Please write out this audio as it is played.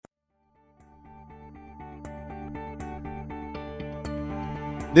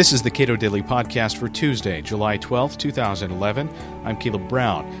This is the Cato Daily Podcast for Tuesday, July 12, 2011. I'm Caleb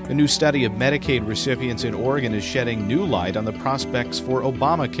Brown. A new study of Medicaid recipients in Oregon is shedding new light on the prospects for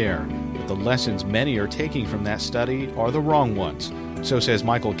Obamacare. But the lessons many are taking from that study are the wrong ones. So says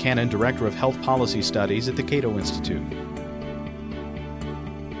Michael Cannon, Director of Health Policy Studies at the Cato Institute.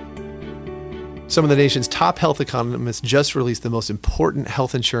 Some of the nation's top health economists just released the most important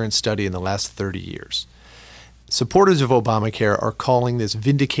health insurance study in the last 30 years. Supporters of Obamacare are calling this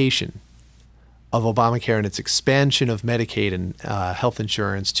vindication of Obamacare and its expansion of Medicaid and health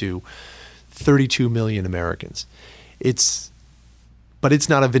insurance to 32 million Americans. But it's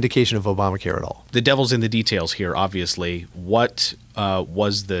not a vindication of Obamacare at all. The devil's in the details here, obviously. What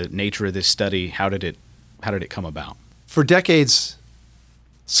was the nature of this study? How did it come about? For decades,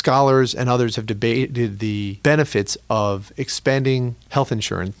 scholars and others have debated the benefits of expanding health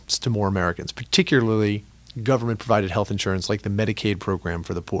insurance to more Americans, particularly government-provided health insurance like the Medicaid program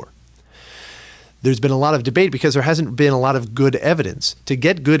for the poor. There's been a lot of debate because there hasn't been a lot of good evidence. To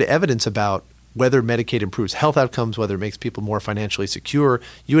get good evidence about whether Medicaid improves health outcomes, whether it makes people more financially secure,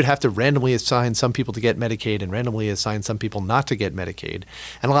 you would have to randomly assign some people to get Medicaid and randomly assign some people not to get Medicaid.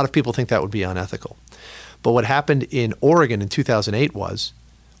 And a lot of people think that would be unethical. But what happened in Oregon in 2008 was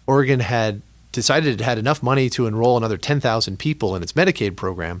Oregon had decided it had enough money to enroll another 10,000 people in its Medicaid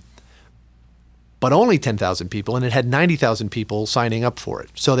program, but only 10,000 people, and it had 90,000 people signing up for it.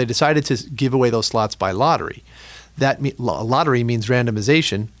 So they decided to give away those slots by lottery. Lottery means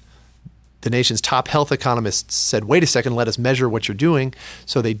randomization. The nation's top health economists said, wait a second, let us measure what you're doing.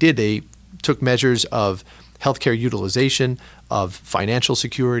 So they did. They took measures of healthcare utilization, of financial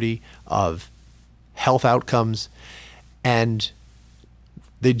security, of health outcomes, and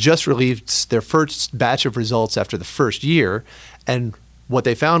they just released their first batch of results after the first year. And what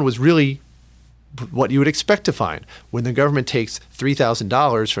they found was really what you would expect to find. When the government takes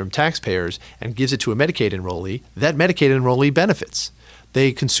 $3,000 from taxpayers and gives it to a Medicaid enrollee, that Medicaid enrollee benefits.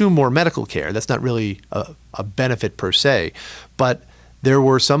 They consume more medical care. That's not really a benefit per se, but there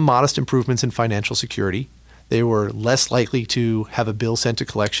were some modest improvements in financial security. They were less likely to have a bill sent to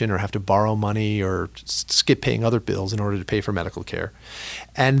collection or have to borrow money or skip paying other bills in order to pay for medical care.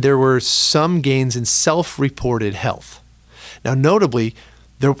 And there were some gains in self-reported health. Now, notably,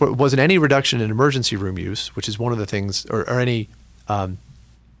 there wasn't any reduction in emergency room use, which is one of the things, or any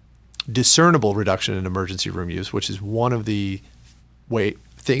discernible reduction in emergency room use, which is one of the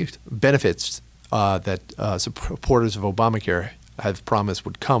benefits that supporters of Obamacare have promised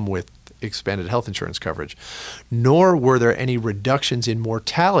would come with expanded health insurance coverage. Nor were there any reductions in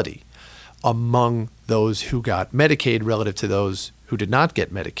mortality among those who got Medicaid relative to those who did not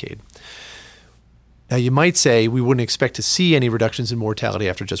get Medicaid. Now, you might say we wouldn't expect to see any reductions in mortality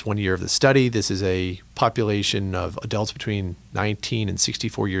after just 1 year of the study. This is a population of adults between 19 and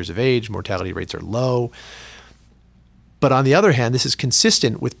 64 years of age. Mortality rates are low. But on the other hand, this is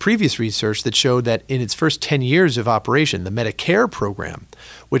consistent with previous research that showed that in its first 10 years of operation, the Medicare program,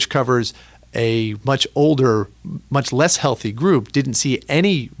 which covers a much older, much less healthy group, didn't see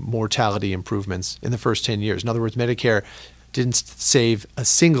any mortality improvements in the first 10 years. In other words, Medicare didn't save a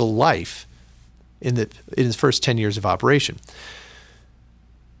single life in its first 10 years of operation.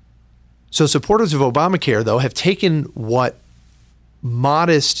 So supporters of Obamacare, though, have taken what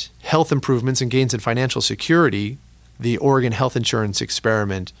modest health improvements and gains in financial security the Oregon health insurance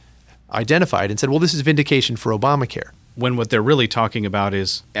experiment identified and said, well, this is vindication for Obamacare. When what they're really talking about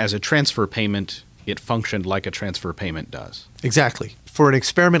is, as a transfer payment, it functioned like a transfer payment does. Exactly. For an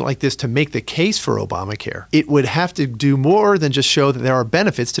experiment like this to make the case for Obamacare, it would have to do more than just show that there are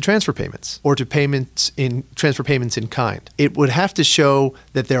benefits to transfer payments or to transfer payments in kind. It would have to show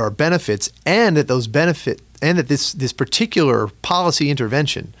that there are benefits and that those benefits and that this particular policy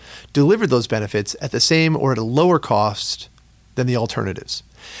intervention delivered those benefits at the same or at a lower cost than the alternatives.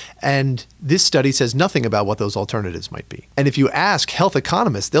 And this study says nothing about what those alternatives might be. And if you ask health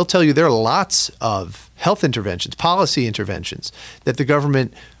economists, they'll tell you there are lots of health interventions, policy interventions that the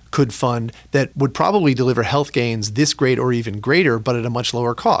government could fund that would probably deliver health gains this great or even greater, but at a much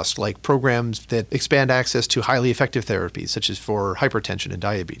lower cost, like programs that expand access to highly effective therapies, such as for hypertension and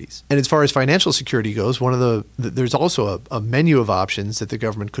diabetes. And as far as financial security goes, there's also a menu of options that the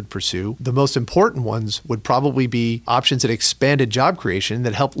government could pursue. The most important ones would probably be options that expanded job creation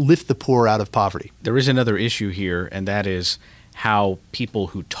that help lift the poor out of poverty. There is another issue here, and that is how people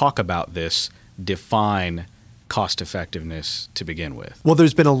who talk about this define cost effectiveness to begin with. Well,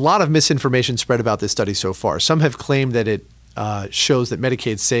 there's been a lot of misinformation spread about this study so far. Some have claimed that it shows that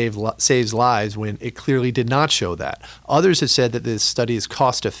Medicaid saves lives when it clearly did not show that. Others have said that this study is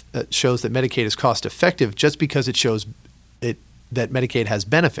shows that Medicaid is cost effective just because it shows it that Medicaid has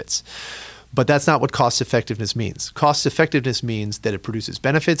benefits. But that's not what cost effectiveness means. Cost effectiveness means that it produces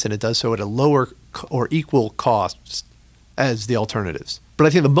benefits and it does so at a lower or equal cost as the alternatives. But I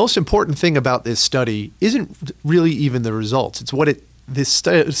think the most important thing about this study isn't really even the results. It's what this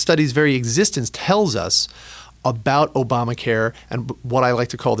study's very existence tells us about Obamacare and what I like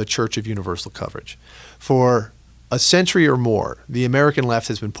to call the Church of Universal Coverage. For a century or more, the American left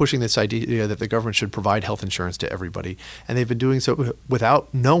has been pushing this idea that the government should provide health insurance to everybody, and they've been doing so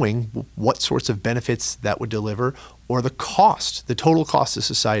without knowing what sorts of benefits that would deliver or the total cost to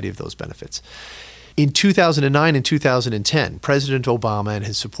society of those benefits. In 2009 and 2010, President Obama and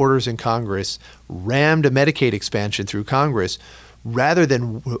his supporters in Congress rammed a Medicaid expansion through Congress rather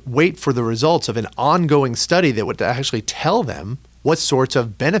than wait for the results of an ongoing study that would actually tell them what sorts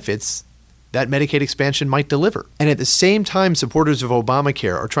of benefits that Medicaid expansion might deliver. And at the same time, supporters of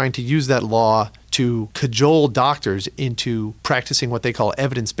Obamacare are trying to use that law to cajole doctors into practicing what they call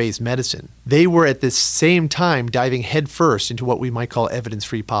evidence-based medicine. They were at the same time diving headfirst into what we might call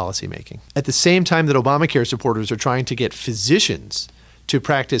evidence-free policymaking. At the same time that Obamacare supporters are trying to get physicians to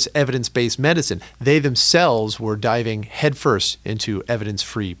practice evidence-based medicine, they themselves were diving headfirst into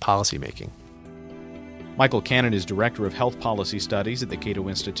evidence-free policymaking. Michael Cannon is Director of Health Policy Studies at the Cato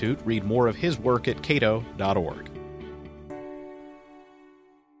Institute. Read more of his work at cato.org.